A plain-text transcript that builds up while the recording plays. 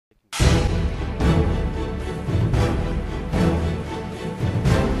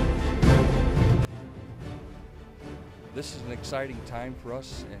This is an exciting time for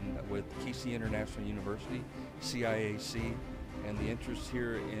us and with KC International University, CIAC, and the interest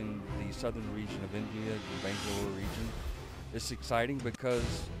here in the southern region of India, the Bangalore region. It's exciting because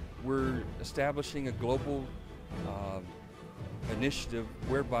we're establishing a global initiative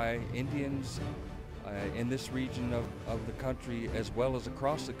whereby Indians in this region of the country, as well as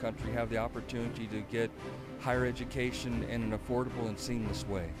across the country, have the opportunity to get higher education in an affordable and seamless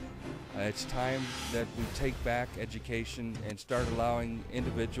way. It's time that we take back education and start allowing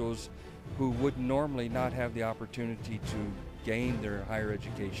individuals who would normally not have the opportunity to gain their higher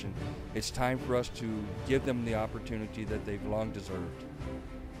education. It's time for us to give them the opportunity that they've long deserved.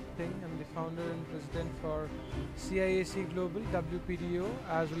 I'm the founder and president for Ciac Global, WPDO,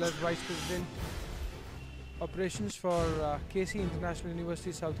 as well as vice president operations for KC International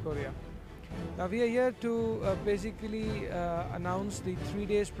University, South Korea. Now we are here to basically announce the 3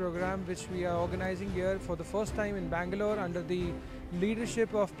 days program which we are organizing here for the first time in Bangalore under the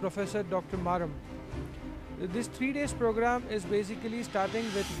leadership of Professor Dr. Maram. This 3 days program is basically starting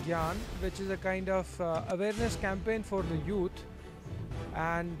with Gyan, which is a kind of awareness campaign for the youth,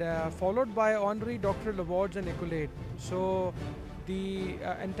 and followed by honorary doctoral awards and accolade. So the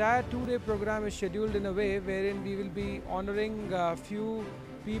entire 2-day program is scheduled in a way wherein we will be honoring a few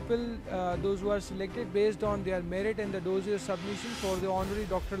people, those who are selected based on their merit and the dossier submission for the honorary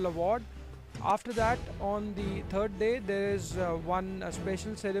doctoral award. After that, on the 3rd day, there is one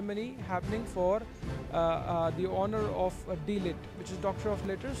special ceremony happening for the honor of DLit, which is Doctor of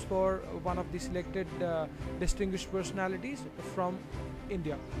Letters, for one of the selected distinguished personalities from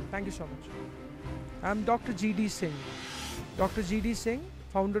India. Thank you so much. I'm Dr. G.D. Singh. Dr. G.D. Singh,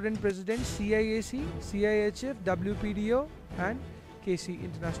 founder and president, CIAC, CIHF, WPDO, and KC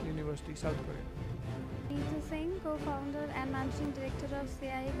International University, South Korea. Neetu Singh, co-founder and managing director of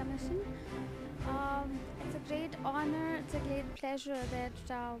CIA Commission. It's a great honor, it's a great pleasure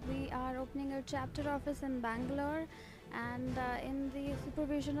that we are opening a chapter office in Bangalore, and in the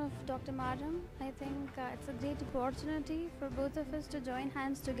supervision of Dr. Maram. I think it's a great opportunity for both of us to join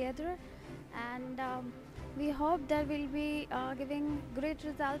hands together, and we hope that we'll be giving great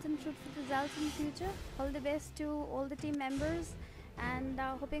results and fruitful results in the future. All the best to all the team members, and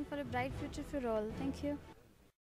hoping for a bright future for all. Thank you.